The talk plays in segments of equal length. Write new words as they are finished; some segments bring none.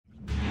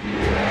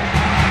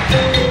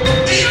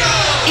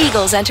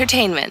Eagles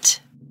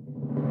Entertainment.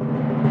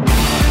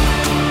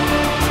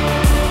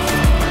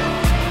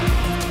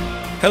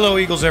 Hello,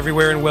 Eagles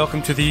everywhere, and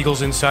welcome to the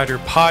Eagles Insider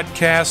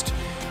Podcast,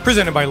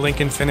 presented by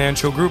Lincoln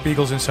Financial Group.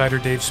 Eagles Insider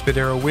Dave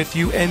Spadaro with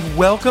you, and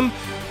welcome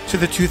to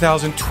the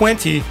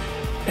 2020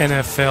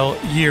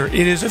 NFL year.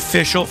 It is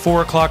official,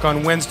 4 o'clock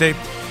on Wednesday.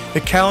 The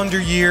calendar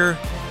year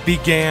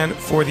began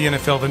for the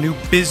NFL, the new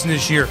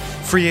business year.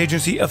 Free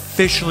agency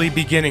officially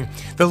beginning.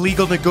 The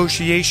legal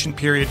negotiation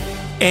period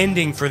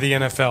ending for the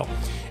NFL.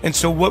 And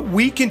so what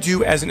we can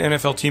do as an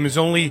NFL team is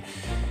only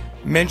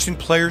mention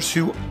players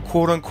who,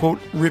 quote-unquote,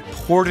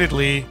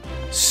 reportedly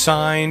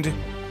signed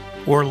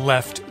or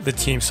left the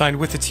team, signed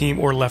with the team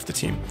or left the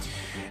team,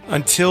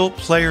 until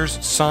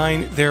players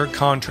sign their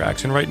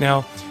contracts. And right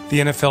now, the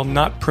NFL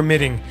not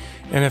permitting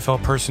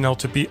NFL personnel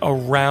to be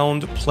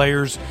around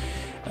players.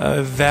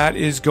 That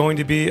is going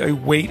to be a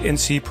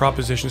wait-and-see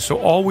proposition. So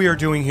all we are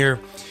doing here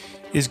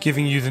is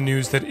giving you the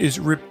news that is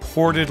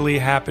reportedly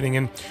happening.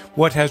 And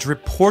what has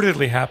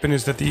reportedly happened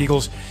is that the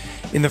Eagles,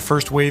 in the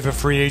first wave of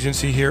free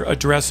agency here,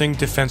 addressing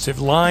defensive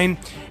line,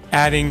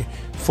 adding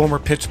former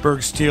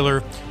Pittsburgh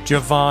Steeler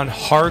Javon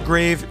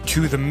Hargrave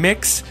to the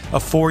mix, a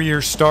 4-year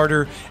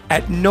starter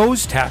at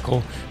nose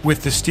tackle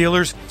with the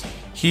Steelers.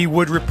 He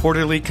would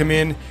reportedly come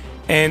in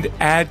and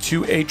add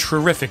to a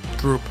terrific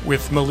group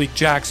with Malik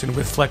Jackson,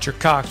 with Fletcher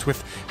Cox,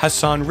 with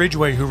Hassan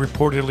Ridgeway, who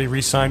reportedly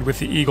re-signed with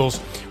the Eagles,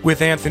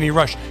 with Anthony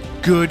Rush.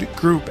 Good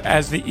group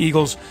as the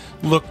Eagles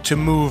look to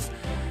move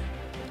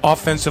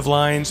offensive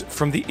lines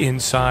from the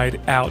inside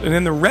out. And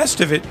then the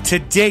rest of it to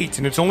date,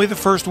 and it's only the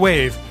first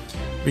wave,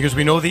 because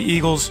we know the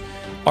Eagles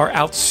are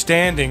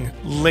outstanding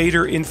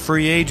later in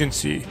free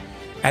agency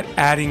at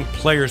adding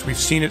players. We've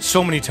seen it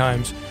so many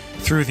times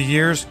through the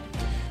years.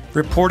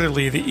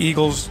 Reportedly, the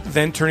Eagles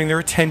then turning their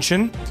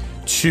attention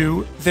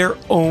to their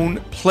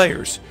own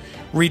players,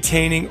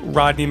 retaining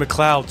Rodney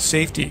McLeod,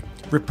 safety,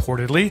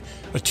 reportedly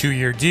a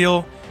 2-year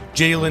deal.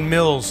 Jalen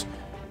Mills,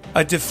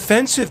 a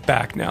defensive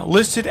back now,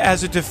 listed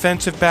as a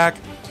defensive back.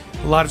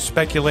 A lot of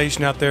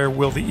speculation out there.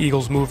 Will the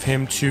Eagles move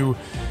him to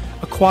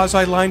a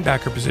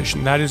quasi-linebacker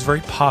position? That is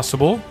very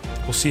possible.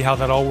 We'll see how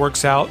that all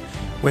works out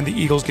when the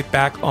Eagles get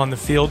back on the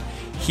field.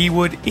 He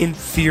would, in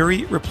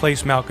theory,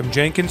 replace Malcolm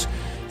Jenkins.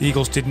 The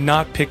Eagles did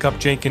not pick up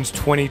Jenkins'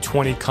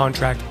 2020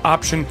 contract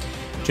option.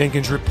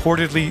 Jenkins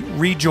reportedly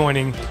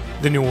rejoining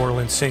the New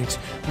Orleans Saints.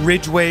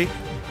 Ridgeway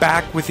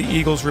back with the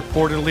Eagles,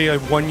 reportedly a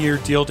 1-year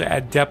deal to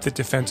add depth at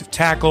defensive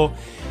tackle.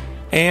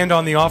 And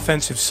on the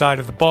offensive side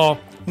of the ball,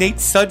 Nate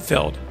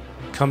Sudfeld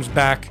comes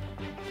back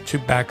to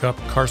back up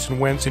Carson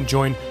Wentz and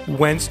join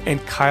Wentz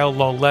and Kyle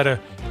Lauletta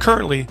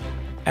currently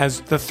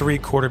as the 3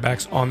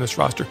 quarterbacks on this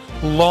roster.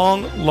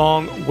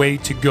 Long way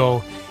to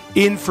go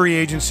in free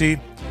agency.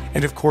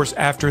 And of course,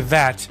 after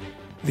that,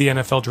 the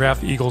NFL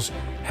draft, the Eagles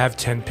have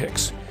 10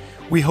 picks.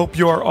 We hope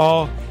you are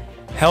all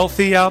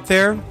healthy out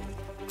there,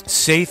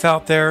 safe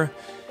out there.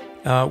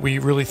 We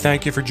really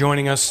thank you for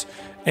joining us.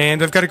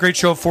 And I've got a great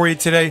show for you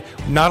today.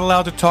 Not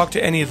allowed to talk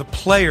to any of the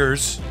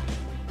players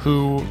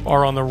who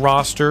are on the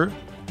roster,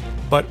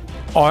 but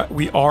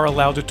we are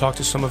allowed to talk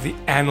to some of the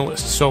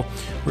analysts. So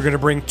we're going to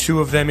bring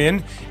 2 of them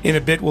in. In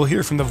a bit, we'll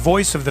hear from the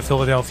voice of the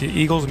Philadelphia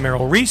Eagles,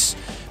 Merrill Reese.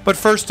 But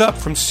first up,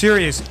 from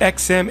Sirius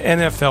XM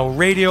NFL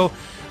Radio,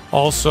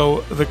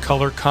 also the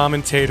color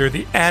commentator,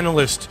 the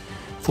analyst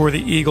for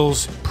the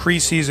Eagles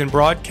preseason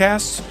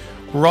broadcasts,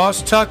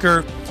 Ross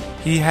Tucker.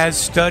 He has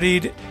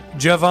studied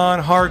Javon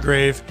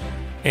Hargrave,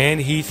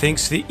 and he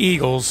thinks the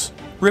Eagles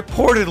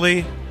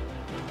reportedly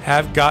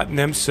have gotten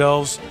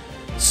themselves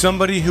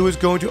somebody who is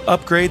going to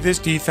upgrade this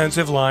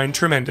defensive line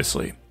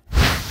tremendously.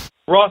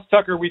 Ross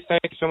Tucker, we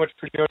thank you so much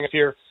for joining us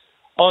here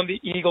on the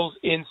Eagles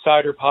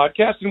Insider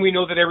Podcast. And we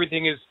know that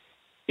everything is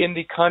in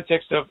the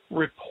context of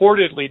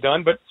reportedly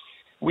done, but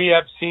we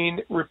have seen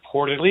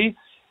reportedly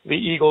the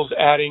Eagles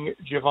adding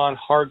Javon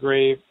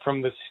Hargrave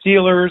from the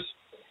Steelers.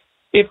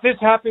 If this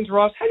happens,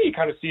 Ross, how do you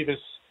kind of see this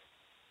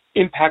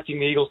impacting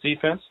the Eagles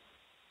defense?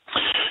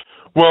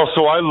 Well,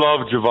 so I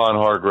love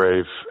Javon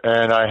Hargrave,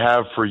 and I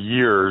have for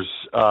years.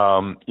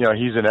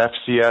 He's an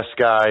FCS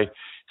guy,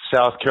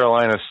 South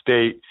Carolina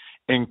State,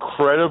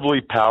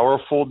 incredibly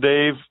powerful,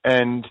 Dave,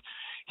 and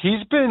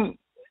he's been,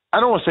 I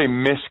don't want to say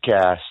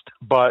miscast,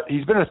 but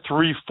he's been a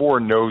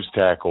 3-4 nose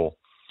tackle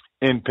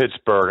in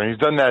Pittsburgh, and he's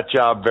done that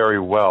job very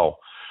well.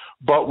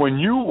 But when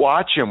you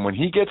watch him, when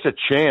he gets a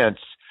chance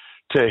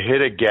to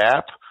hit a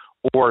gap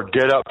or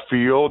get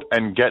upfield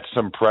and get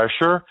some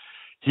pressure,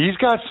 he's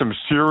got some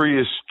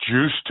serious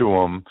juice to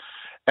him.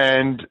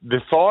 And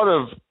the thought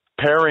of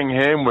pairing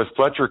him with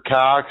Fletcher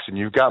Cox, and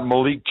you've got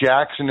Malik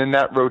Jackson in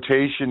that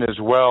rotation as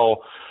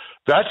well,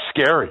 that's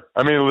scary.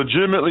 I mean,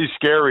 legitimately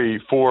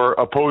scary for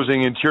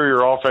opposing interior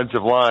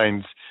offensive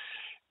lines.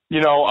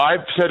 You know,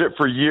 I've said it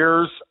for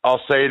years.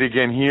 I'll say it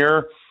again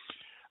here.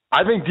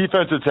 I think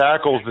defensive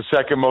tackle is the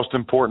second most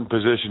important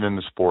position in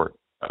the sport.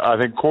 I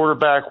think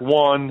quarterback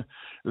 1,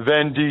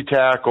 then D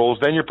tackles,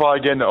 then you're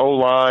probably getting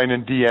O-line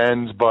and D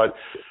ends, but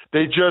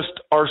they just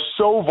are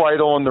so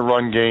vital in the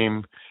run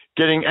game,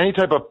 getting any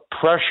type of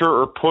pressure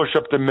or push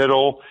up the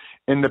middle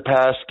in the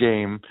pass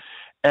game.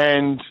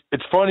 And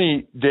it's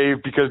funny,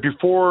 Dave, because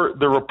before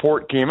the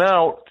report came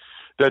out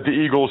that the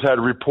Eagles had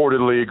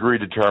reportedly agreed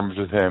to terms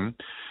with him,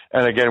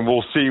 and again,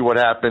 we'll see what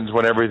happens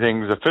when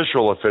everything's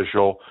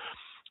official,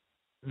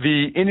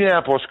 the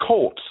Indianapolis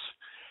Colts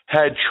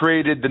had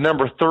traded the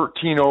number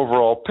 13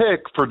 overall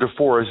pick for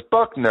DeForest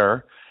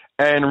Buckner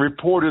and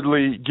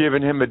reportedly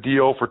given him a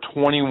deal for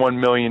 $21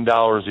 million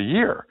a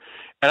year.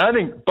 And I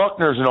think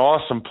Buckner's an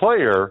awesome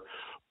player,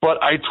 but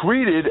I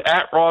tweeted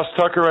at Ross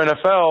Tucker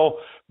NFL,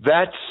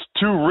 that's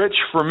too rich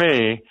for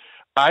me.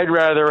 I'd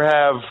rather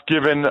have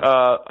given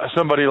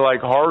somebody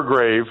like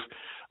Hargrave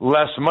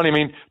less money. I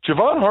mean,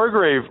 Javon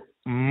Hargrave,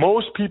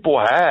 most people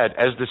had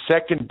as the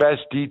second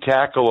best D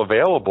tackle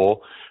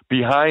available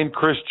behind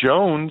Chris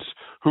Jones,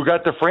 who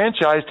got the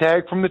franchise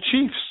tag from the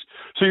Chiefs.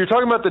 So you're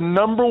talking about the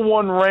number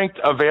one ranked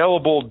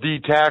available D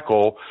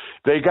tackle.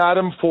 They got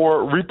him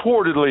for,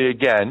 reportedly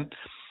again,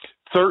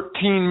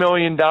 $13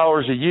 million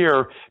a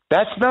year.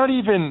 That's not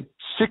even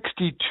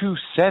 62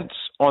 cents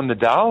on the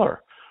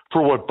dollar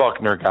for what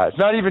Buckner got. It's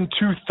not even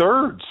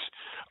 2/3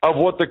 of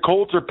what the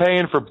Colts are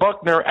paying for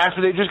Buckner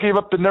after they just gave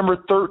up the number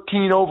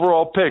 13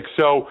 overall pick.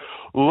 So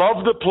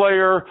love the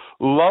player,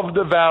 love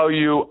the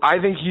value. I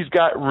think he's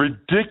got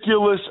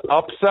ridiculous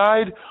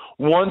upside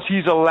once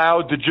he's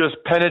allowed to just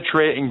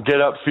penetrate and get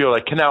upfield.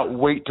 I cannot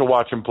wait to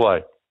watch him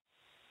play.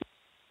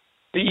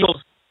 The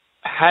Eagles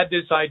had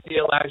this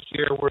idea last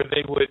year where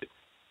they would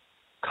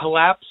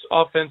collapse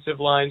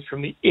offensive lines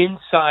from the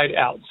inside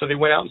out. So they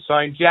went out and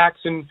signed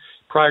Jackson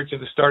prior to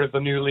the start of the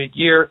new league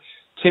year.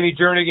 Timmy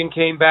Jernigan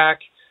came back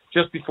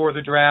just before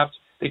the draft.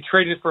 They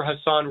traded for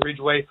Hassan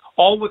Ridgeway,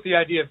 all with the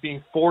idea of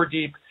being 4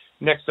 deep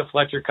next to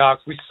Fletcher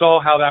Cox. We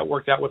saw how that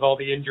worked out with all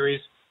the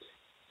injuries.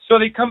 So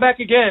they come back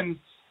again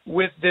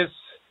with this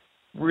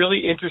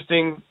really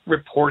interesting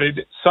reported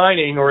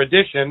signing or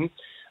addition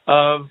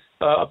of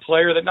a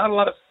player that not a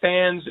lot of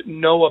fans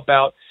know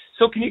about.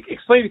 So can you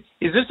explain,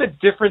 is this a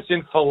difference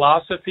in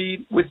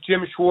philosophy with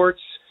Jim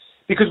Schwartz?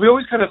 Because we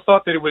always kind of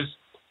thought that it was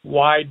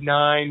wide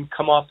 9,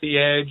 come off the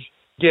edge,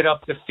 get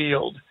up the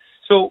field.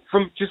 So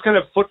from just kind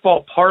of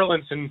football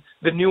parlance and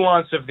the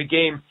nuance of the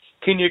game,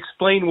 can you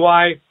explain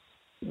why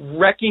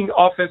wrecking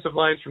offensive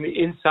lines from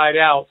the inside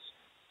out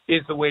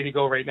is the way to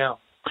go right now?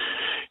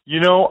 You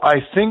know, I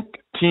think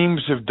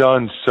teams have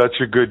done such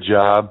a good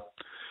job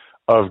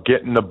of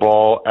getting the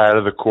ball out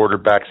of the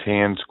quarterback's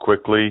hands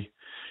quickly.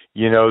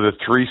 You know, the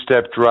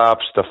 3-step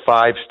drops, the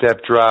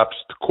 5-step drops,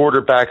 the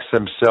quarterbacks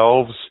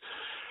themselves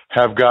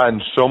have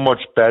gotten so much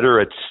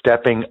better at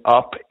stepping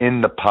up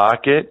in the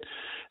pocket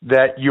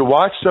that you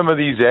watch some of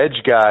these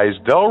edge guys,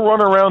 they'll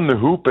run around the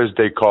hoop, as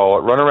they call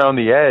it, run around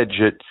the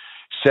edge at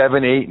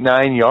 7, 8,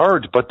 9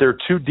 yards, but they're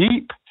too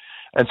deep.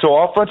 And so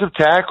offensive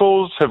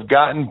tackles have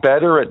gotten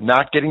better at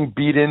not getting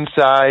beat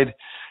inside,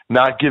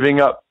 not giving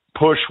up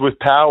push with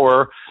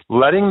power,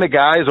 letting the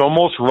guys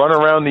almost run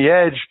around the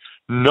edge,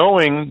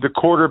 knowing the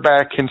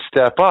quarterback can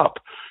step up.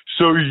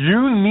 So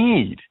you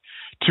need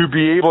to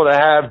be able to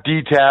have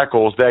D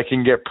tackles that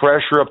can get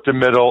pressure up the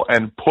middle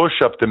and push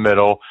up the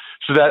middle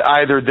so that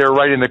either they're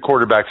right in the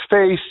quarterback's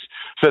face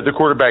so that the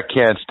quarterback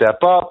can't step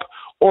up,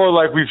 or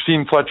like we've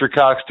seen Fletcher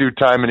Cox do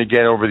time and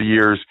again over the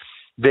years,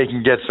 they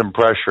can get some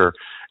pressure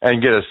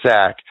and get a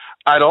sack.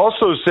 I'd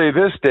also say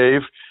this,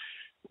 Dave,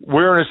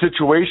 we're in a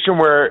situation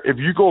where if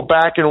you go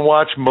back and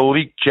watch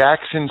Malik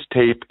Jackson's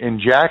tape in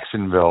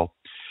Jacksonville,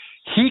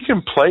 he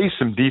can play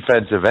some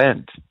defensive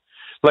end.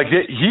 Like,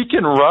 he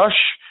can rush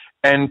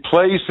and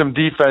play some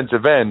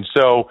defensive end.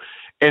 So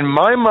in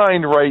my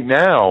mind right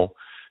now,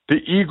 the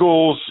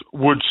Eagles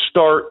would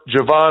start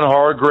Javon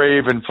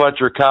Hargrave and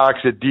Fletcher Cox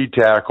at D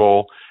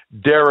tackle,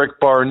 Derek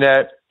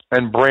Barnett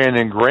and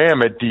Brandon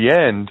Graham at the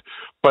end.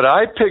 But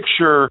I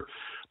picture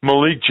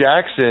Malik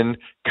Jackson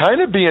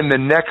kind of being the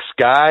next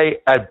guy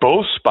at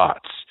both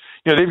spots.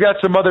 You know, they've got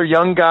some other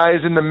young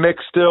guys in the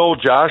mix still,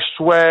 Josh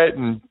Sweat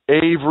and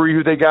Avery,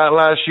 who they got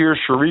last year,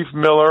 Sharif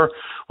Miller.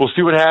 We'll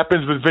see what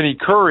happens with Vinnie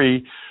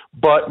Curry.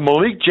 But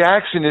Malik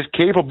Jackson is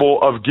capable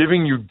of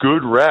giving you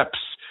good reps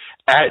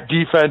at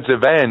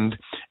defensive end.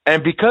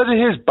 And because of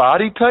his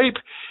body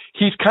type,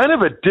 he's kind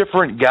of a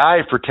different guy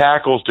for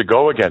tackles to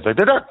go against. Like,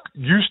 they're not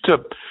used to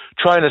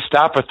trying to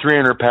stop a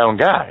 300-pound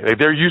guy. Like,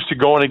 they're used to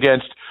going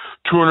against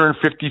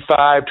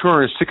 255,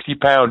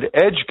 260-pound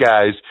edge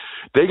guys.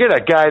 They get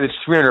a guy that's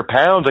 300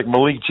 pounds like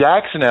Malik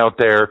Jackson out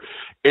there.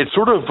 It's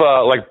sort of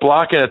like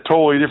blocking a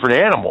totally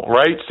different animal,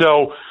 right?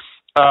 So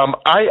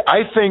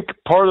I think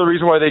part of the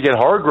reason why they get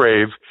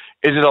Hargrave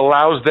is it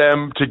allows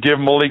them to give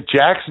Malik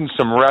Jackson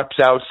some reps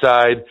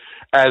outside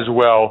as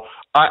well.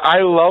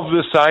 I love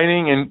the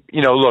signing, and,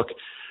 you know, look,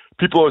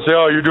 people will say,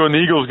 oh, you're doing the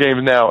Eagles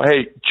games now.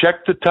 Hey,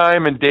 check the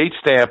time and date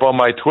stamp on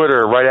my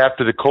Twitter right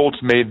after the Colts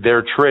made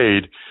their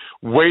trade.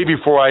 Way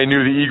before I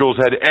knew the Eagles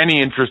had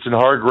any interest in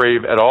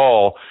Hargrave at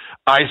all,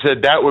 I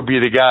said that would be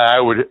the guy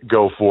I would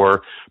go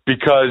for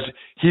because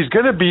he's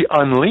going to be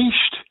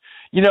unleashed.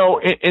 You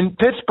know, in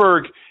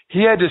Pittsburgh,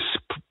 he had to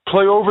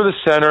play over the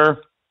center,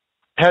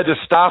 had to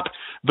stop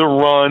the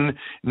run.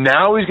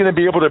 Now he's going to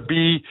be able to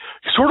be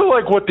sort of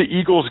like what the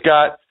Eagles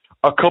got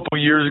a couple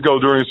years ago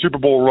during a Super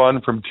Bowl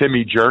run from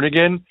Timmy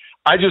Jernigan.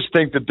 I just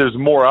think that there's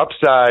more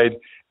upside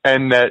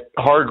and that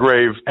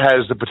Hargrave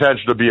has the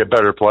potential to be a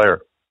better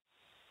player.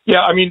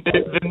 Yeah, I mean,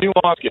 the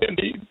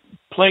nuance,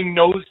 playing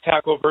nose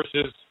tackle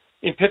versus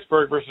in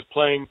Pittsburgh versus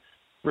playing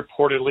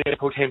reportedly and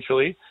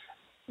potentially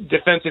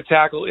defensive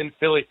tackle in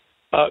Philly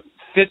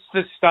fits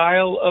the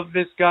style of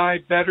this guy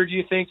better, do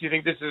you think? Do you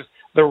think this is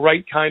the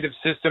right kind of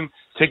system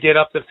to get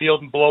up the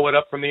field and blow it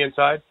up from the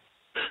inside?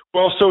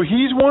 Well, so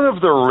he's one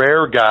of the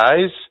rare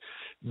guys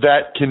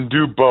that can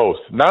do both.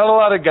 Not a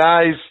lot of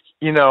guys,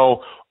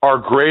 are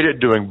great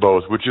at doing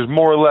both, which is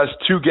more or less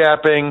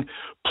two-gapping,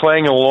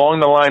 playing along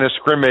the line of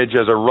scrimmage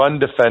as a run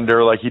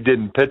defender like he did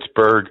in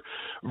Pittsburgh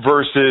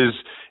versus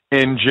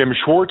in Jim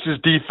Schwartz's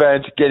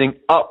defense getting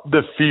up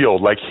the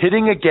field, like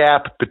hitting a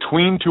gap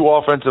between two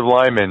offensive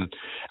linemen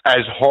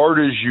as hard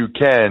as you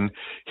can.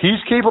 He's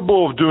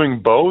capable of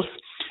doing both.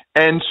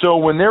 And so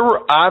when there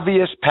were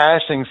obvious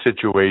passing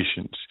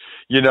situations,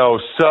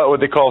 what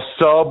they call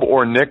sub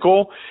or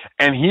nickel,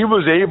 and he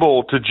was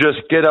able to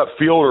just get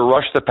upfield or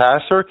rush the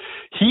passer,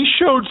 he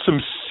showed some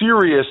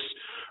serious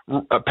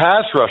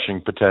pass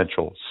rushing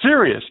potential.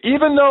 Serious.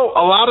 Even though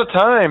a lot of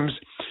times,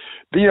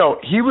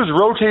 he was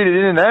rotated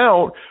in and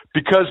out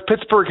because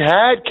Pittsburgh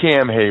had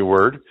Cam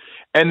Hayward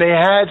and they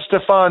had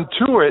Stephon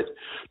Tuitt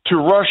to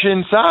rush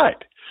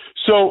inside.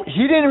 So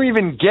he didn't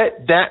even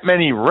get that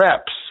many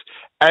reps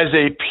as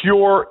a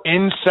pure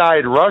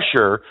inside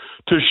rusher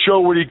to show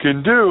what he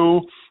can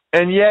do,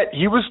 and yet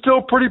he was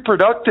still pretty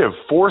productive.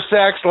 4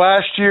 sacks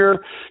last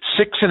year,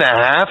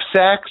 6.5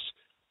 sacks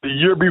the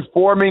year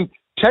before.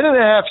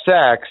 10.5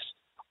 sacks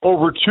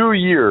over 2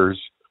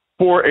 years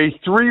for a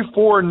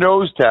 3-4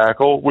 nose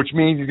tackle, which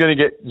means he's going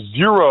to get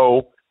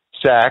 0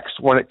 sacks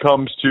when it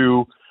comes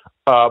to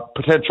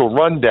potential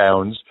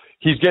rundowns.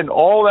 He's getting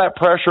all that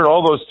pressure and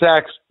all those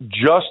sacks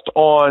just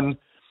on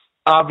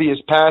obvious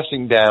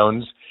passing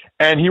downs,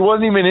 and he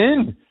wasn't even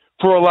in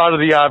for a lot of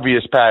the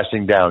obvious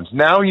passing downs.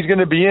 Now he's going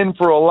to be in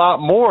for a lot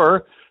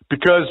more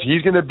because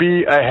he's going to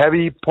be a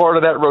heavy part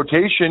of that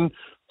rotation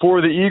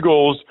for the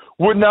Eagles.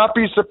 Would not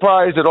be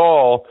surprised at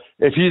all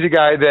if he's a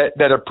guy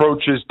that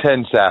approaches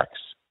 10 sacks.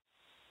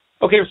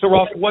 Okay, so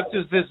Ross, what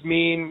does this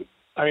mean?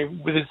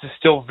 This is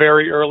still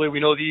very early. We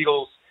know the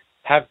Eagles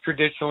have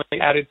traditionally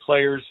added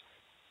players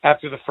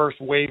after the first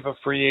wave of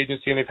free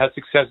agency, and they've had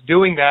success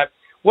doing that.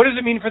 What does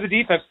it mean for the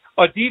defense?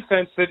 A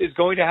defense that is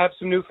going to have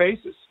some new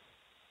faces.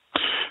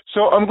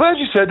 So I'm glad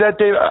you said that,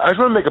 Dave. I just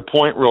want to make a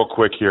point real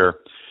quick here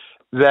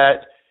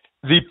that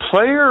the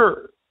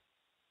player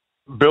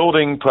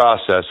building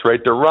process, right,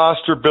 the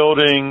roster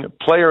building,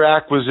 player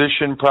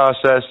acquisition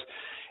process,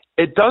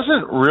 it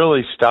doesn't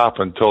really stop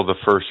until the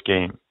first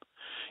game.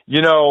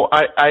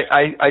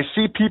 I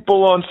see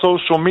people on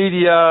social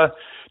media,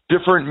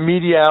 different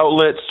media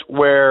outlets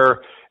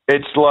where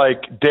it's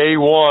like day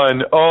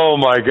one, oh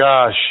my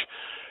gosh,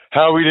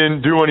 how we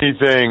didn't do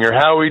anything, or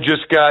how we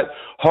just got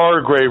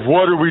Hargrave.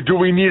 What do we do?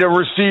 We need a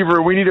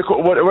receiver. We need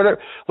whatever.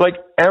 Like,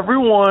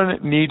 everyone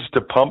needs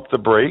to pump the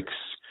brakes.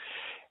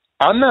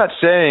 I'm not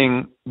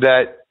saying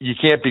that you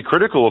can't be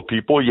critical of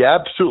people. You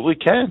absolutely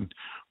can.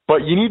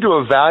 But you need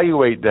to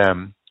evaluate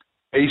them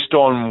based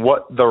on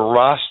what the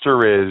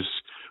roster is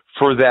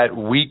for that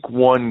week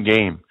one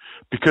game.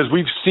 Because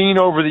we've seen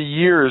over the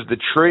years the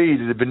trades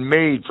that have been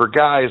made for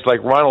guys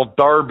like Ronald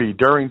Darby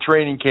during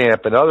training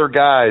camp and other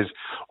guys,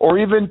 or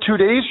even 2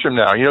 days from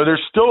now.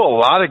 There's still a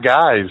lot of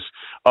guys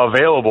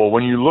available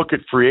when you look at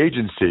free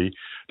agency.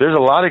 There's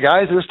a lot of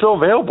guys that are still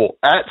available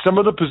at some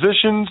of the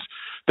positions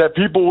that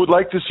people would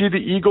like to see the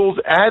Eagles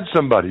add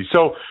somebody.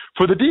 So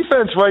for the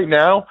defense right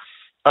now,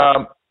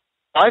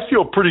 I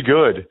feel pretty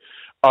good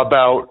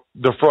about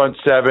the front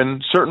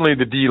seven, certainly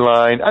the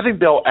D-line. I think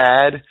they'll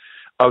add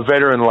a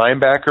veteran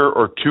linebacker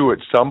or two at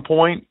some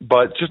point,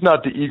 but just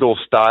not the Eagles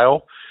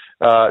style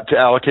to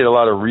allocate a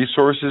lot of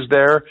resources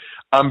there.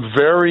 I'm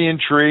very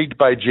intrigued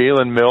by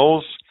Jalen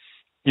Mills,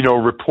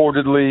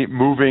 reportedly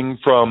moving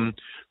from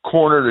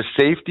corner to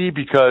safety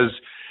because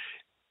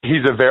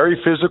he's a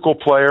very physical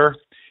player.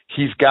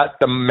 He's got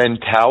the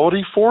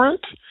mentality for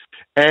it,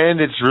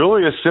 and it's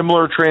really a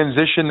similar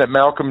transition that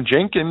Malcolm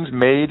Jenkins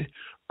made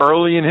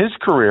early in his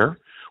career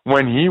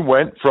when he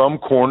went from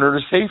corner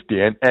to safety.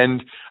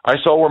 And I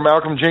saw where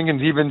Malcolm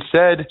Jenkins even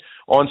said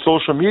on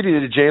social media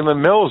to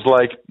Jalen Mills,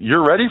 like,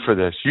 you're ready for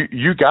this.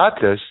 You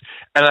got this.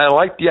 And I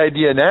like the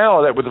idea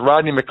now that with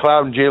Rodney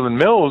McLeod and Jalen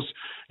Mills,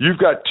 you've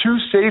got two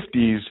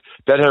safeties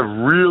that have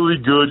really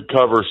good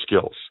cover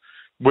skills,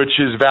 which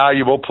is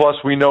valuable. Plus,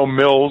 we know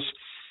Mills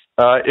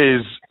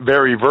is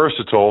very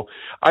versatile.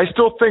 I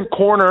still think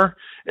corner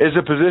is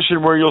a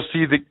position where you'll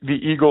see the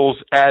Eagles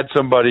add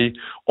somebody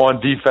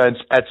on defense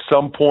at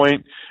some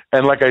point.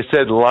 And like I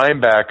said,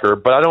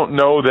 linebacker, but I don't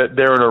know that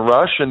they're in a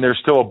rush, and there's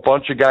still a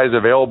bunch of guys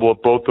available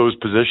at both those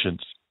positions.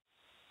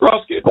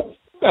 Ross,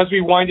 as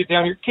we wind it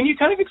down here, can you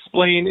kind of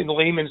explain in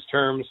layman's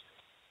terms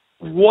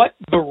what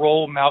the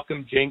role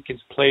Malcolm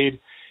Jenkins played?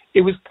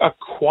 It was a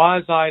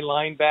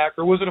quasi-linebacker.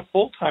 Was it a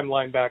full-time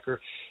linebacker?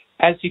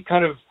 As he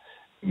kind of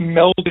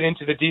melded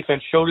into the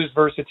defense, showed his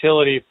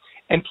versatility,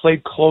 and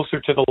played closer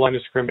to the line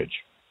of scrimmage?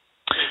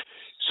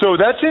 So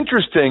that's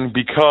interesting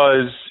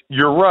because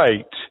you're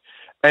right.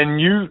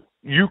 And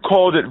you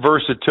called it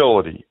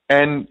versatility.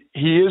 And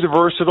he is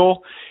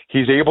versatile.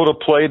 He's able to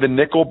play the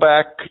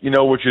nickelback,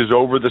 which is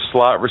over the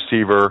slot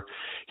receiver.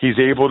 He's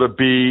able to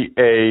be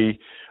a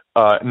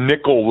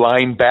nickel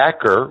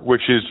linebacker,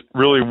 which is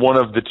really one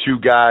of the two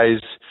guys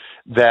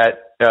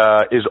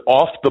that is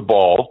off the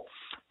ball,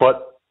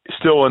 but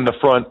still in the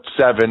front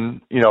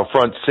seven,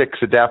 front six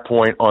at that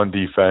point on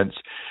defense.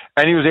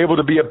 And he was able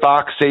to be a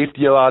box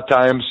safety a lot of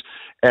times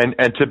and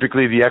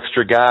typically the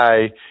extra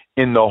guy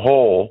in the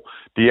hole,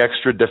 the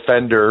extra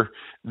defender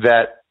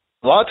that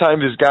a lot of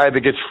times is guy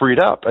that gets freed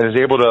up and is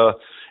able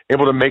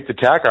to make the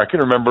tackle. I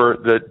can remember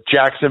the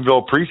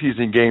Jacksonville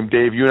preseason game,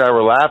 Dave, you and I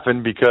were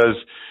laughing because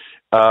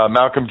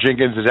Malcolm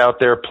Jenkins is out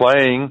there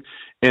playing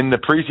in the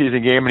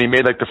preseason game, and he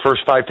made like the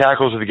first 5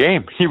 tackles of the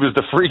game. He was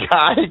the free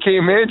guy. He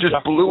came in, just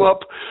blew up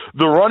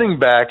the running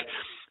back.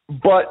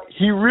 But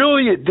he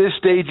really, at this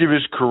stage of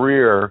his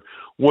career,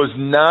 was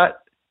not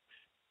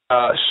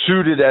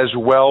suited as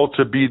well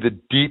to be the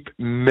deep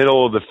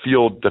middle of the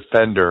field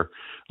defender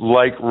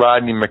like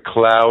Rodney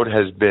McLeod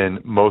has been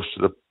most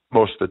of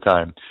the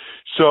time.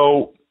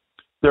 So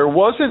there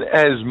wasn't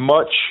as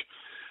much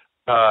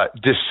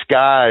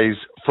disguise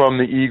from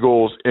the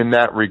Eagles in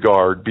that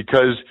regard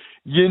because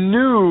you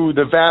knew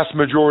the vast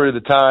majority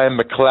of the time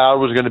McLeod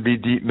was going to be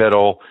deep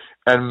middle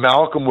and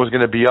Malcolm was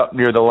going to be up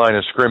near the line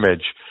of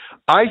scrimmage.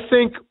 I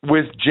think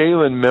with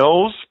Jalen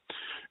Mills,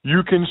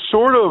 you can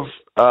sort of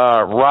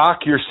rock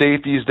your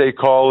safeties, they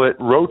call it,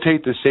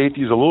 rotate the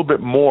safeties a little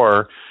bit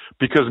more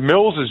because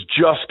Mills is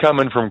just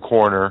coming from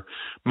corner.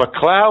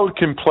 McLeod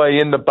can play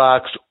in the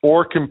box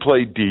or can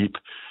play deep.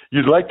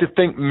 You'd like to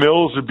think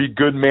Mills would be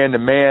good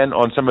man-to-man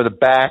on some of the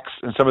backs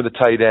and some of the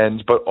tight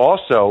ends, but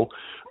also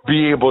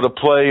be able to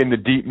play in the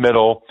deep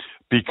middle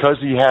because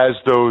he has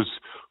those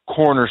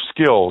corner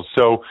skills.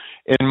 So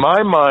in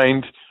my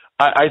mind,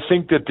 I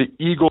think that the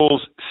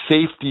Eagles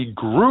safety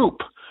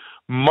group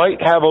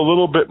might have a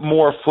little bit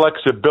more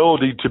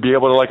flexibility to be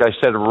able to, like I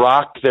said,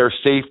 rock their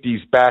safeties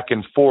back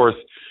and forth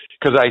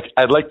because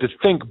I'd like to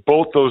think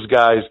both those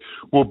guys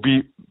will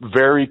be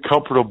very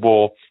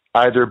comfortable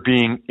either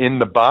being in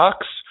the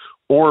box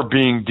or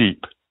being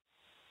deep.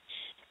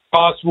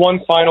 Ross, one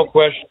final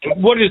question.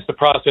 What is the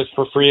process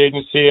for free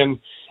agency? And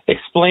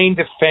explain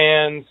to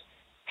fans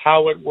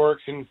how it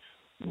works. And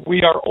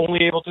we are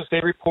only able to stay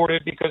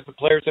reported because the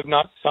players have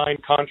not signed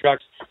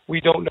contracts.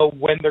 We don't know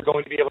when they're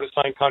going to be able to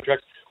sign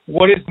contracts.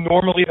 What is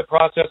normally the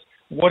process?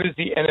 What is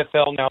the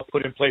NFL now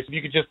put in place? If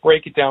you could just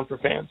break it down for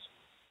fans.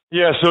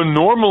 Yeah, so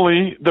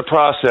normally the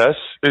process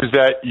is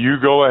that you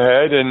go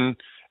ahead and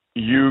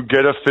you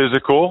get a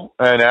physical,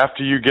 and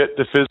after you get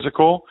the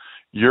physical,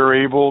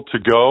 you're able to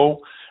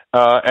go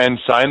and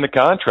sign the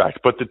contract.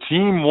 But the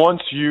team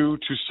wants you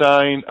to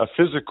sign a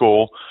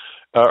physical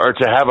or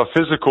to have a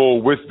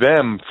physical with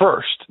them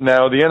first.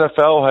 Now, the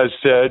NFL has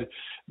said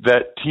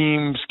that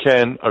teams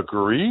can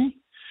agree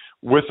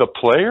with a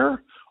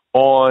player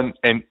on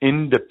an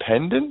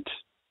independent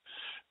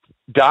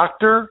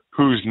doctor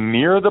who's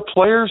near the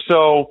player.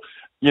 So,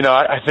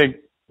 I think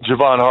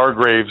Javon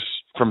Hargraves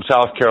from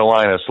South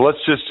Carolina. So let's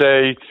just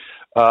say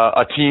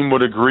a team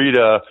would agree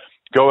to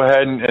go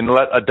ahead and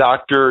let a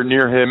doctor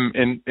near him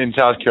in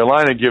South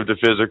Carolina give the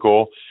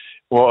physical.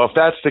 Well, if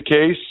that's the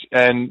case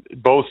and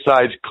both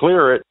sides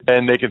clear it,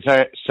 then they can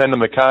send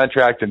them the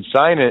contract and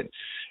sign it,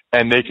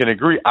 and they can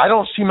agree. I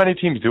don't see many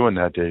teams doing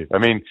that, Dave. I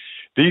mean,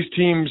 these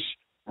teams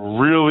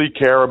really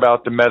care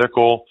about the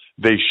medical.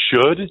 They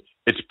should.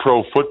 It's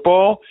pro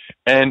football,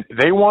 and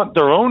they want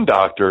their own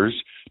doctors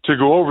to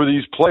go over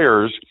these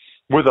players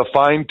with a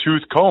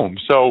fine-tooth comb.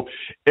 So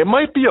it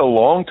might be a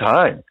long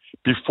time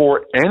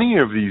before any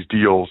of these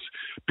deals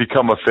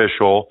become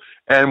official.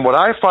 And what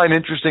I find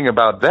interesting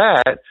about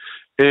that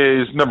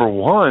is, number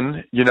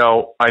one,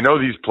 I know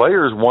these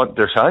players want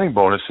their signing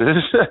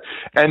bonuses.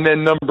 And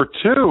then number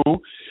two,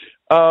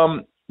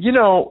 and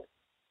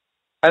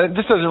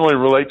this doesn't really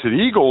relate to the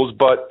Eagles,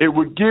 but it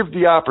would give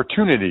the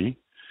opportunity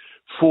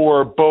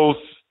for both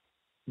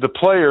the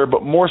player,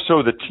 but more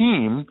so the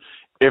team,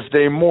 if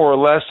they more or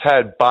less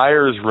had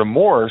buyer's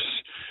remorse,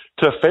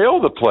 to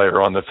fail the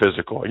player on the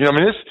physical.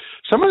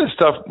 Some of this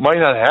stuff might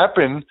not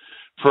happen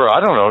for,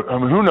 I don't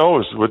know, who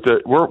knows?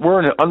 We're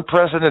in an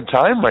unprecedented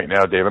time right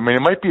now, Dave.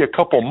 It might be a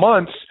couple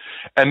months,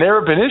 and there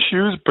have been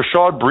issues.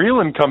 Bashaud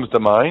Breeland comes to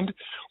mind,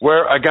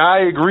 where a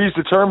guy agrees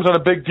to terms on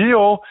a big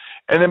deal,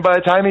 and then by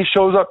the time he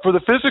shows up for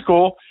the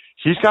physical,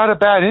 he's got a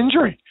bad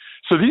injury.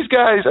 So these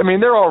guys,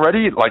 they're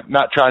already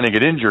not trying to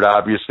get injured,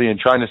 obviously, and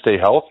trying to stay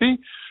healthy,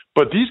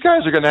 but these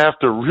guys are going to have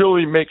to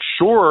really make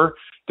sure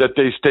that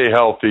they stay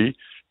healthy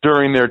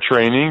during their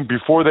training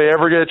before they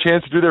ever get a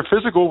chance to do their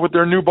physical with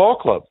their new ball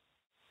club.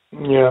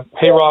 Yeah.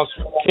 Hey, Ross,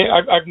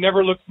 I've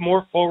never looked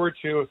more forward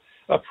to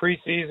a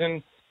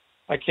preseason.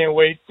 I can't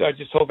wait. I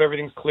just hope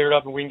everything's cleared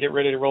up and we can get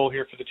ready to roll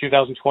here for the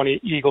 2020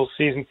 Eagles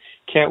season.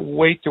 Can't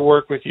wait to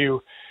work with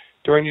you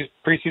during these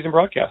preseason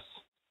broadcasts.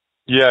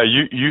 Yeah,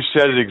 you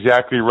said it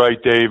exactly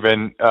right, Dave.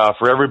 And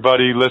for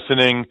everybody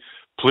listening,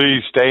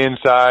 please stay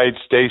inside,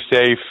 stay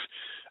safe.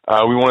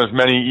 We want as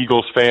many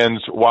Eagles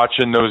fans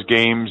watching those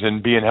games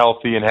and being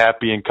healthy and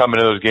happy and coming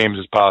to those games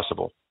as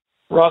possible.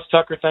 Ross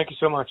Tucker, thank you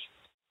so much.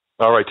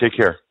 All right, take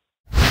care.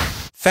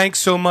 Thanks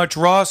so much,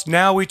 Ross.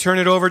 Now we turn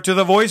it over to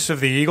the voice of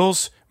the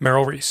Eagles,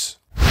 Merrill Reese.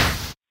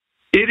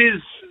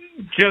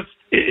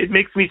 It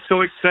makes me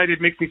so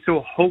excited, makes me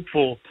so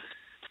hopeful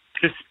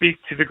to speak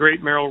to the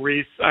great Merrill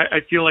Reese. I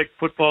feel like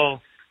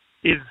football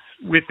is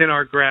within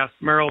our grasp.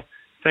 Merrill,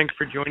 thanks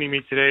for joining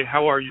me today.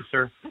 How are you,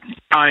 sir?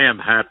 I am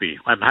happy.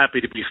 I'm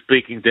happy to be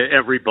speaking to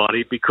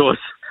everybody because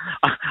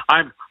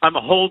I'm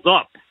holed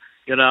up.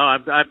 You know,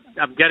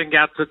 I'm getting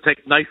out to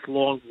take nice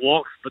long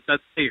walks, but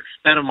that's the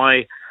extent of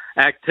my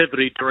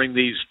activity during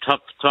these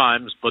tough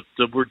times. But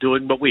we're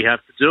doing what we have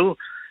to do,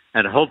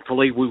 and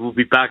hopefully we will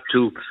be back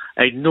to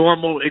a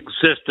normal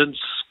existence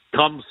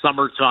come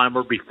summertime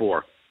or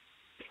before.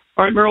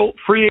 All right, Merrill,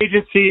 free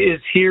agency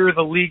is here.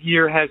 The league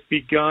year has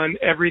begun.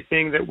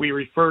 Everything that we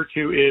refer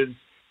to is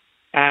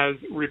as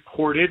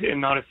reported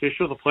and not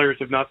official. The players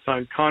have not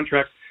signed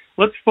contracts.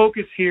 Let's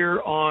focus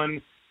here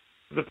on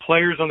the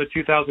players on the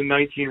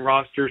 2019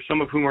 roster,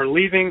 some of whom are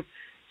leaving,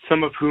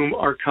 some of whom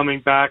are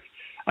coming back.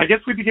 I guess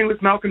we begin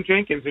with Malcolm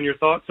Jenkins and your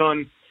thoughts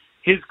on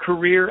his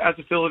career as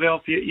a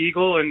Philadelphia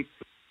Eagle and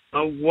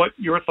what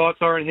your thoughts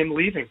are on him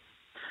leaving.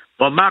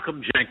 Well,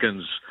 Malcolm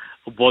Jenkins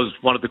was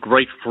one of the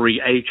great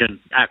free agent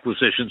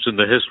acquisitions in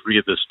the history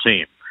of this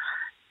team.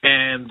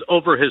 And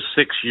over his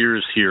 6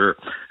 years here,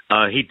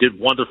 he did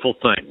wonderful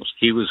things.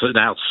 He was an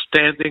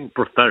outstanding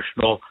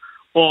professional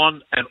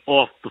on and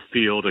off the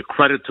field, a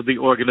credit to the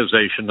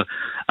organization,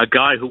 a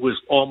guy who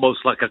was almost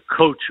like a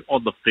coach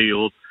on the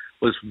field,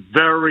 was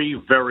very,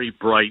 very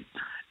bright.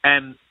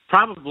 And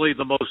probably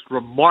the most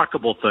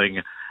remarkable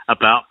thing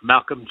about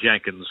Malcolm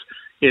Jenkins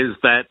is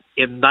that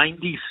in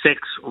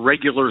 96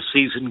 regular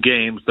season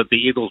games that the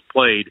Eagles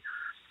played,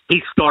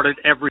 he started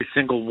every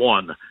single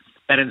one.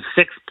 And in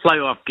 6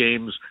 playoff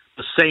games,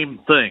 the same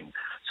thing.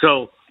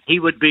 So he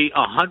would be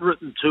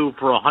 102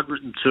 for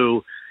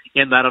 102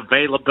 in that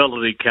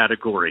availability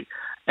category.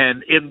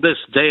 And in this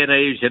day and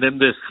age and in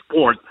this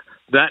sport,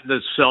 that in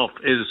itself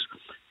is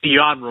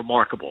beyond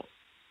remarkable.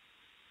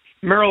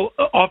 Merrill,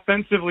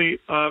 offensively,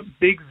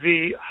 Big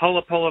V,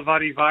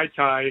 Halapoulivaati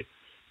Vaitai,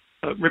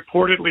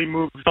 reportedly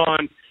moves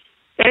on.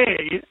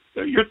 A,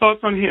 your thoughts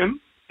on him?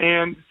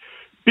 And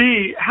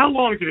B, how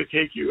long did it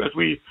take you, as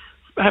we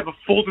have a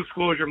full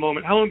disclosure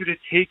moment, how long did it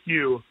take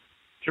you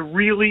to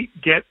really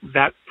get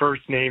that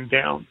first name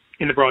down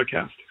in the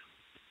broadcast?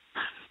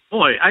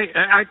 Boy,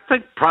 I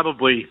think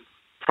probably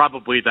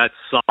that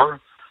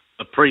summer,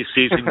 the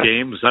preseason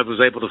games, I was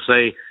able to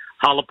say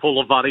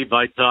Halapoulivaati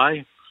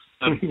Vaitai.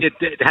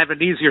 It have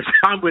an easier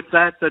time with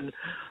that than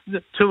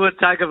Tua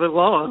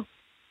Tagovailoa.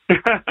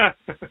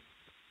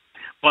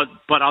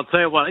 But I'll tell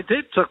you what,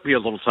 it took me a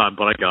little time,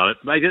 but I got it.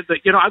 I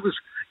was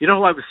who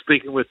I was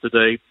speaking with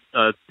today,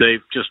 Dave,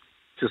 just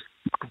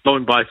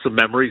going by some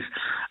memories.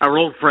 Our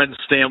old friend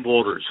Stan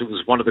Walters, who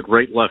was one of the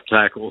great left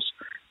tackles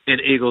in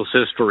Eagles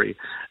history.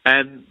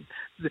 And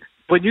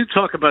when you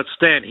talk about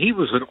Stan, he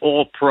was an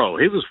all-pro.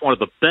 He was one of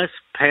the best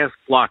pass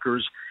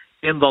blockers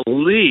in the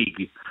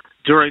league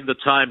during the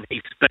time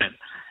he spent.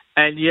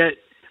 And yet,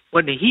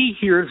 when he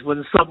hears what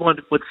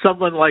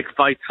someone like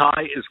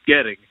Vaitai is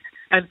getting,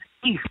 and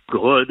he's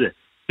good,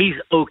 he's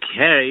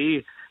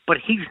okay, but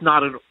he's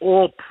not an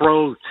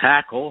all-pro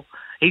tackle.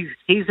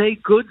 He's a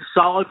good,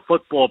 solid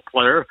football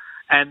player,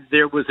 and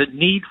there was a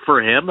need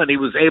for him, and he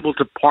was able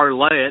to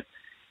parlay it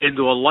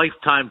into a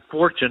lifetime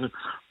fortune.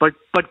 But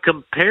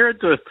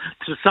compared to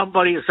some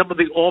of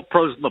the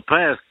all-pros in the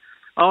past,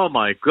 oh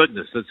my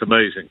goodness, it's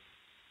amazing.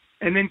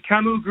 And then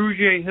Kamu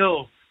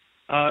Grugier-Hill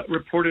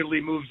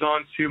reportedly moves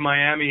on to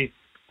Miami,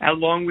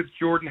 along with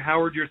Jordan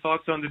Howard. Your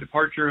thoughts on the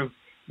departure of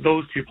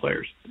those two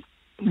players?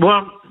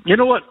 Well, you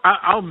know what?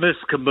 I'll miss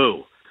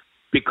Kamu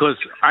because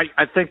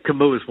I think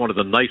Kamu is one of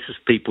the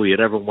nicest people you'd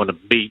ever want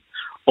to meet,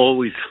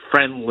 always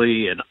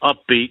friendly and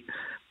upbeat.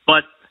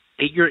 But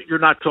you're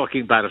not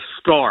talking about a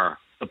star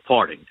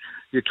departing.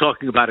 You're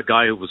talking about a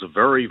guy who was a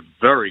very,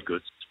 very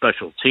good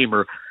special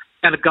teamer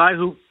and a guy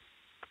who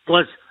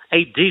was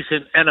a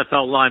decent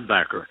NFL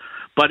linebacker.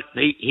 But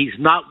he's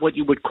not what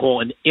you would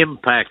call an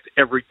impact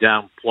every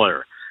down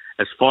player.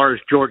 As far as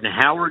Jordan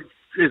Howard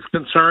is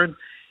concerned,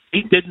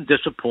 he didn't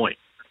disappoint.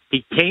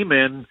 He came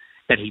in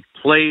and he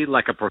played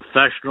like a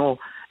professional,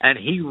 and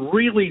he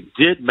really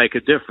did make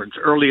a difference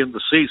early in the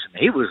season.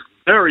 He was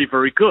very,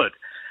 very good.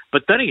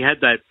 But then he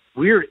had that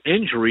weird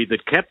injury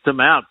that kept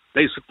him out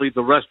basically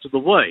the rest of the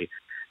way.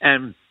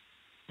 And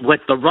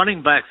with the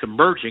running backs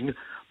emerging,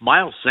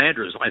 Miles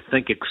Sanders, I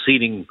think,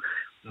 exceeding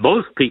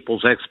most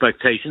people's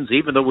expectations,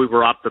 even though we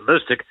were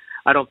optimistic.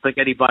 I don't think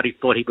anybody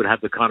thought he would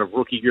have the kind of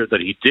rookie year that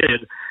he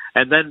did.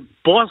 And then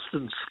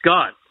Boston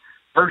Scott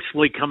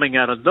virtually coming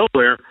out of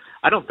nowhere.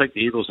 I don't think the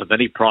Eagles have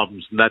any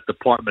problems in that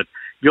department.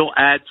 You'll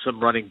add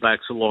some running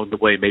backs along the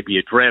way, maybe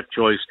a draft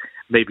choice,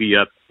 maybe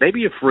a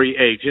free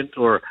agent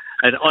or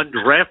an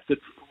undrafted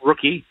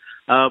rookie.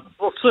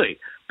 We'll see.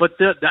 But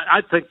I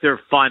think they're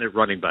fine at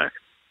running back.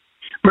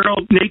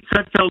 Merrill, Nate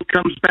Sudfeld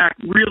comes back.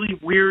 Really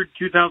weird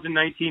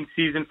 2019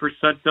 season for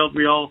Sudfeld.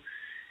 We all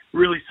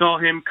really saw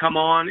him come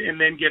on and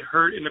then get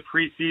hurt in the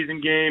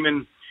preseason game,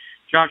 and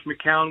Josh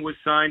McCown was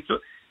signed. So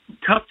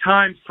tough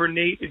times for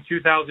Nate in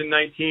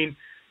 2019.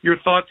 Your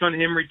thoughts on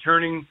him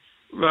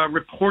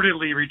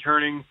reportedly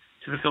returning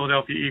to the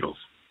Philadelphia Eagles?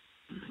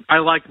 I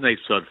like Nate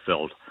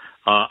Sudfeld.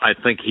 I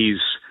think he's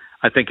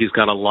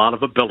got a lot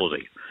of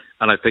ability,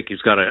 and I think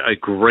he's got a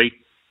great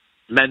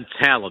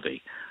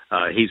mentality.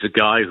 He's a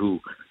guy who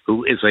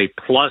is a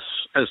plus,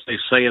 as they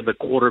say in the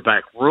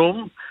quarterback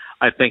room.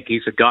 I think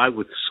he's a guy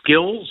with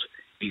skills.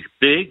 He's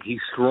big. He's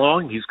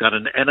strong. He's got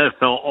an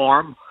NFL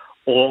arm.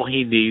 All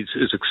he needs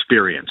is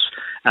experience.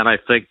 And I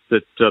think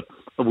that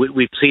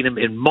we've seen him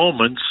in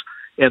moments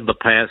in the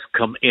past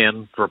come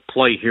in for a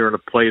play here and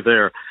a play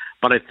there.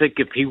 But I think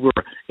if he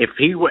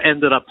were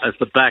ended up as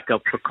the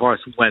backup for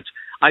Carson Wentz,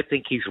 I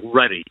think he's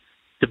ready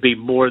to be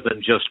more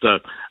than just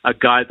a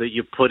guy that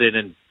you put in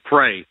and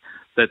pray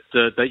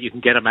that you can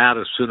get him out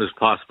as soon as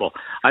possible.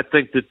 I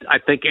think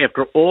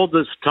after all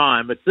this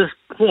time, at this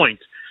point,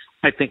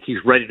 I think he's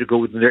ready to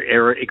go in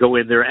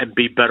there and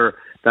be better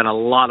than a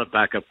lot of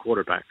backup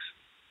quarterbacks.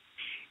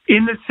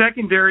 In the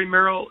secondary,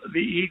 Merrill, the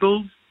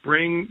Eagles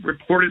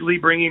reportedly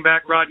bringing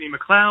back Rodney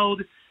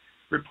McLeod,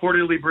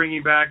 reportedly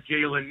bringing back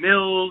Jalen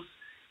Mills,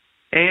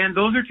 and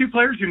those are two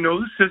players who know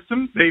the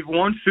system. They've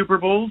won Super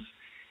Bowls,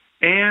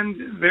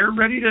 and they're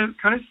ready to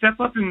kind of step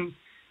up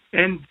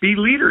and be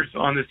leaders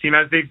on this team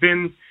as they've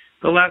been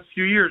the last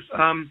few years.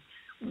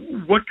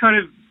 What kind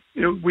of,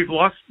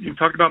 you've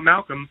talked about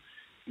Malcolm.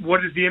 What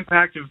is the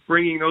impact of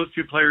bringing those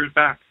two players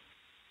back?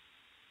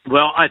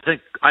 Well, I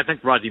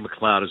think Rodney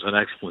McLeod is an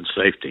excellent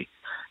safety.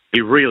 He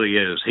really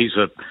is.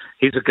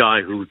 He's a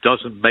guy who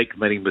doesn't make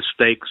many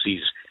mistakes.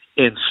 He's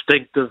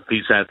instinctive.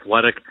 He's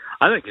athletic.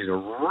 I think he's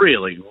a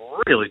really,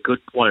 really good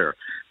player.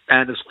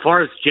 And as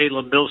far as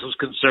Jalen Mills is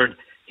concerned,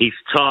 he's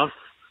tough.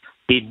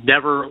 He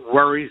never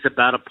worries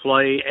about a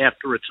play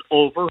after it's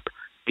over.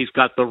 He's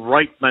got the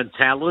right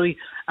mentality,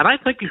 and I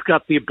think he's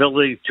got the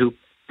ability to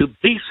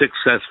be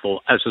successful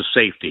as a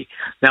safety.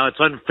 Now, it's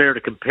unfair to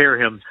compare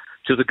him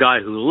to the guy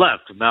who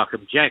left,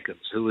 Malcolm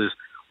Jenkins, who is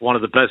one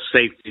of the best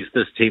safeties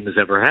this team has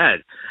ever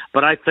had.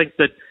 But I think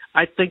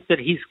that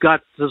he's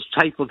got this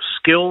type of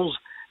skills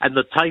and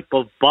the type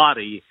of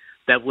body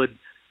that would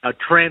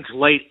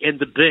translate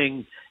into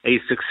being a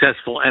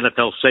successful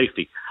NFL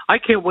safety. I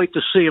can't wait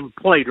to see him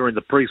play during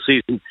the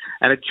preseason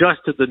and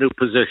adjust to the new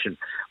position.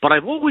 But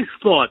I've always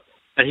thought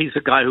that he's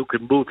a guy who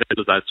can move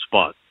into that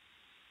spot.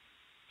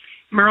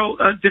 Merrill,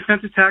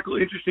 defensive tackle,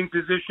 interesting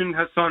position.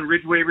 Hassan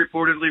Ridgeway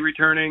reportedly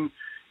returning.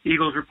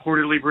 Eagles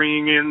reportedly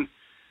bringing in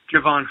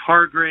Javon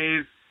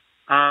Hargrave.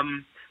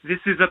 This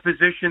is a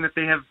position that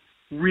they have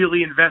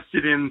really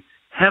invested in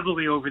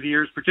heavily over the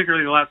years,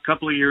 particularly the last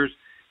couple of years.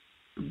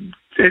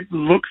 It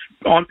looks,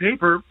 on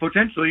paper,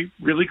 potentially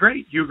really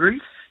great. Do you agree?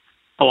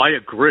 Oh, I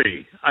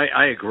agree.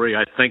 I agree.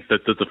 I think that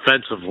the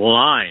defensive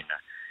line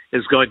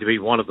is going to be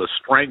one of the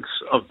strengths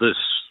of this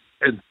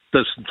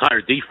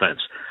entire defense.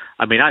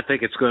 I mean, I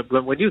think it's good.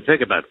 When you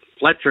think about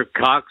Fletcher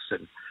Cox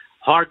and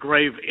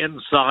Hargrave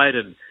inside,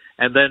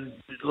 and then,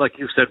 like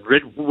you said,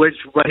 Ridgeway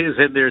is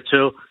in there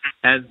too,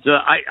 and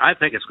I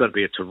think it's going to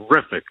be a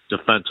terrific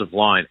defensive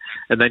line.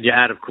 And then you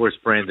add, of course,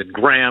 Brandon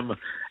Graham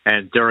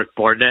and Derek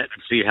Barnett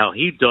and see how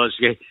he does.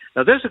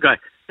 Now, there's a guy,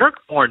 Derek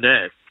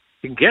Barnett,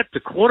 can get to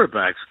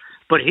quarterbacks,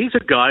 but he's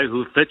a guy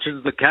who fits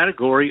into the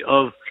category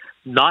of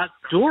not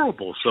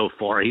durable so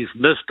far. He's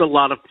missed a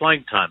lot of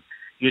playing time.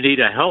 You need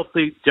a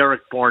healthy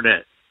Derek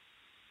Barnett.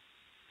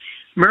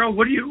 Merrill,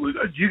 do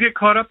you get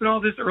caught up in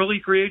all this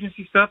early free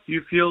agency stuff? Do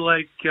you feel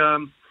like,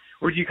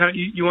 or do you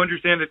you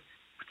understand that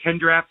 10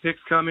 draft picks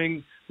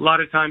coming, a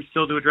lot of times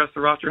still to address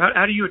the roster?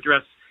 How do you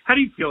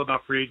feel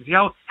about free agency?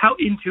 How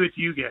into it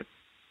do you get?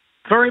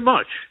 Very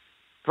much.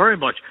 Very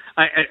much.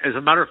 As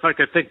a matter of fact,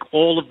 I think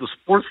all of the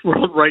sports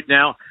world right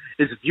now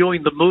is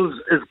viewing the moves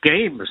as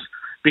games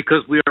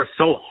because we are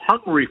so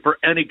hungry for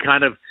any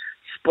kind of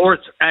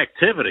sports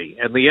activity,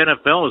 and the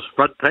NFL is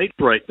front page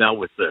right now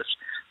with this.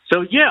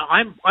 So, yeah,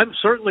 I'm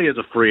certainly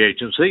into free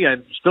agency. I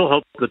still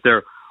hope that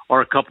there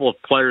are a couple of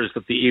players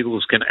that the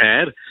Eagles can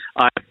add.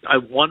 I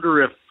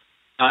wonder if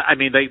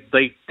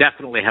they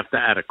definitely have to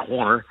add a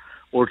corner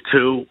or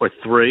two or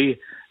three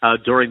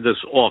during this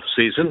off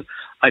season.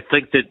 I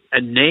think that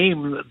a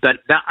name that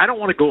now I don't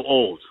want to go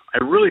old.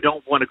 I really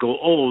don't want to go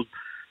old,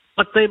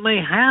 but they may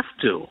have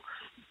to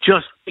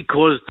just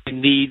because they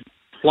need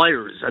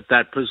players at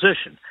that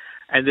position.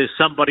 And there's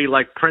somebody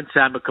like Prince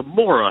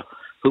Amukamara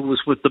who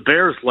was with the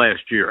Bears last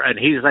year, and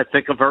he's, I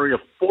think, a very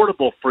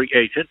affordable free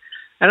agent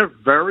and a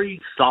very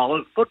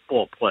solid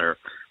football player.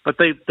 But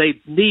they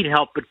need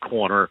help at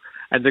corner,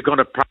 and they're going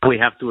to probably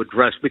have to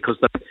address because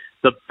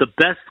the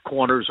best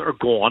corners are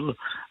gone.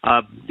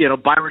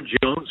 Byron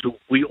Jones, who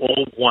we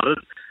all wanted,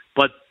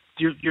 but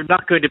you're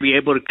not going to be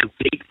able to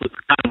compete with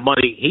the kind of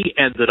money he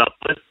ended up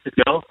with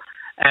to go.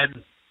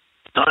 And,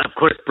 of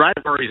course,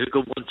 Bradbury's a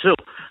good one, too.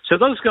 So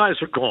those guys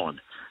are gone.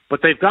 but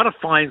they've got to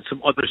find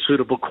some other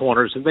suitable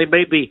corners. And there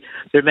may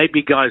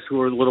be guys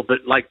who are a little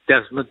bit like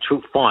Desmond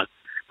Trufant,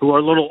 who are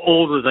a little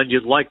older than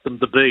you'd like them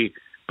to be,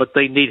 but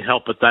they need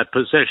help at that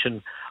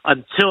position.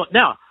 Until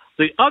now,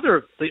 the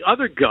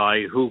other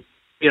guy who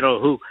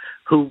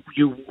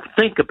you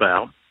think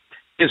about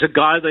is a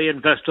guy they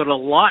invested a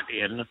lot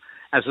in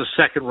as a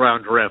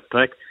second-round draft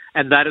pick,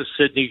 and that is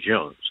Sidney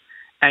Jones.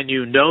 And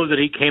you know that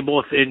he came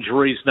off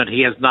injuries and that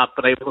he has not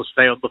been able to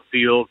stay on the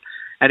field,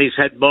 and he's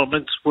had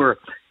moments where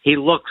he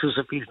looks as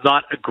if he's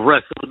not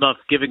aggressive enough,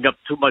 giving up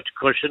too much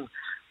cushion.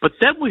 But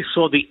then we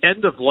saw the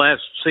end of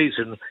last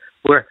season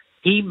where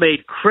he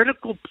made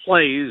critical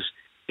plays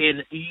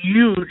in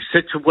huge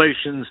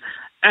situations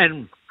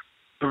and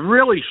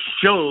really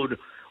showed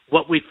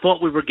what we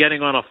thought we were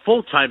getting on a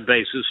full-time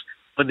basis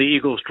when the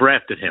Eagles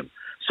drafted him.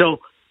 So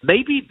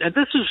maybe, and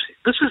this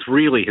is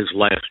really his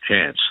last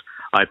chance,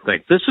 I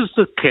think. This is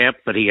the camp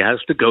that he has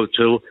to go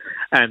to,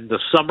 and the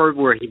summer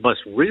where he must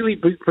really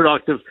be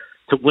productive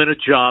to win a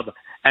job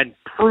and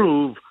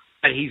prove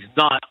that he's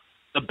not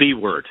a B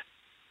word.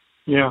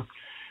 Yeah.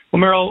 Well,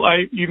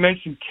 Merrill, you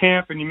mentioned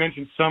camp and you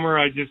mentioned summer.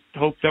 I just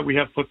hope that we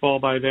have football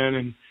by then,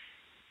 and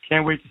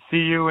can't wait to see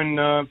you in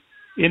the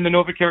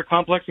NovaCare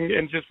complex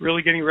and just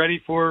really getting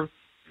ready for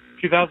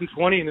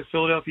 2020 in the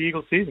Philadelphia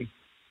Eagles season.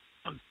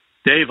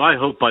 Dave, I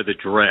hope by the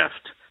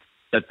draft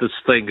that this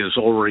thing is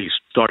already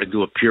starting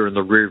to appear in the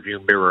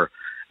rearview mirror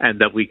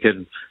and that we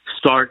can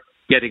start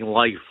getting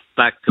life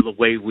back to the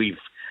way we've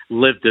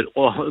lived it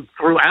all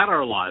throughout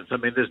our lives. I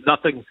mean, there's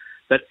nothing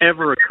that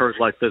ever occurred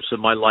like this in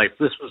my life.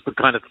 This was the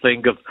kind of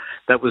thing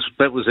that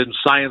was in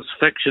science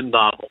fiction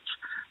novels.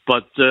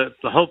 But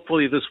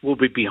hopefully this will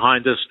be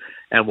behind us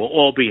and we'll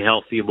all be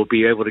healthy and we'll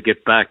be able to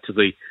get back to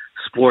the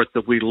sport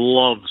that we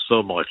love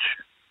so much.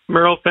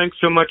 Merrill, thanks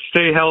so much.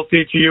 Stay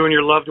healthy to you and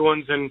your loved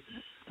ones, and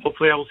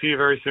hopefully I will see you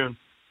very soon.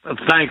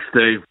 Thanks,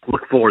 Dave.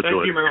 Look forward to it.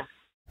 Thank you, Merrill.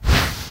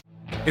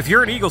 If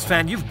you're an Eagles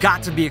fan, you've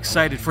got to be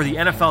excited for the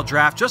NFL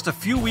Draft just a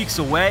few weeks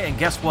away, and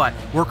guess what?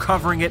 We're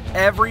covering it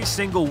every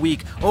single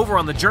week over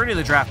on the Journey of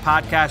the Draft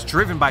podcast,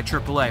 driven by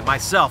AAA.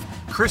 Myself,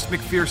 Chris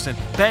McPherson,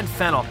 Ben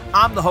Fennell,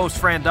 I'm the host,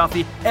 Fran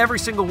Duffy. Every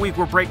single week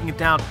we're breaking it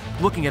down,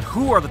 looking at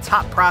who are the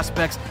top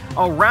prospects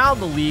around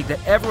the league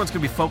that everyone's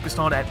going to be focused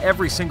on at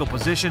every single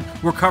position.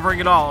 We're covering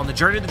it all on the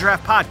Journey of the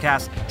Draft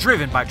podcast,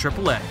 driven by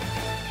AAA.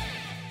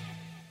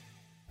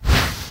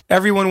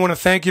 Everyone, want to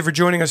thank you for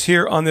joining us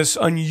here on this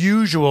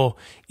unusual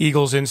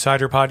Eagles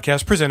Insider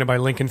podcast presented by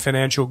Lincoln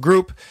Financial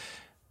Group.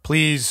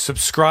 Please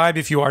subscribe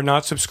if you are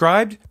not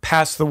subscribed.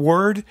 Pass the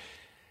word.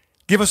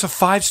 Give us a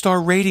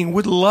 5-star rating.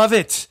 Would love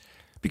it.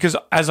 Because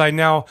as I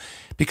now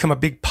become a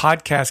big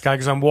podcast guy,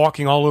 because I'm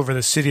walking all over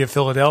the city of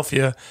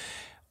Philadelphia,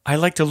 I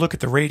like to look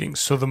at the ratings.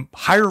 So the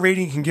higher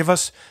rating you can give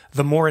us,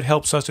 the more it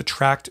helps us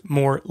attract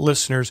more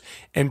listeners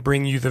and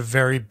bring you the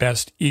very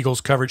best Eagles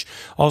coverage.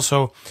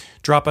 Also,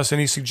 drop us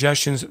any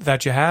suggestions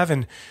that you have,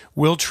 and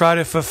we'll try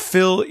to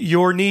fulfill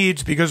your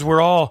needs because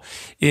we're all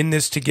in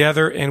this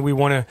together, and we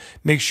want to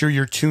make sure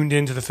you're tuned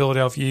into the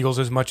Philadelphia Eagles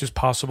as much as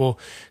possible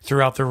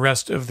throughout the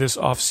rest of this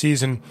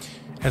offseason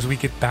as we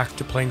get back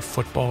to playing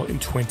football in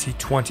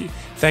 2020.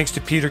 Thanks to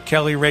Peter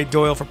Kelly, Ray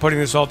Doyle for putting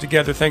this all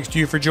together. Thanks to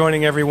you for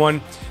joining, everyone.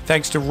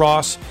 Thanks to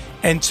Ross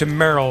and to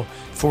Merrill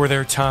for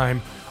their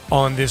time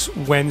on this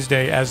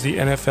Wednesday as the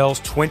NFL's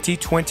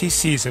 2020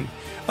 season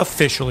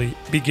officially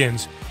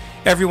begins.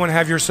 Everyone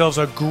have yourselves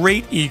a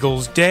great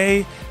Eagles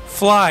day.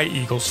 Fly,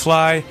 Eagles,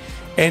 fly,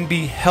 and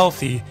be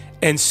healthy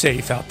and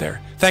safe out there.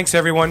 Thanks,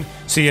 everyone.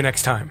 See you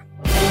next time.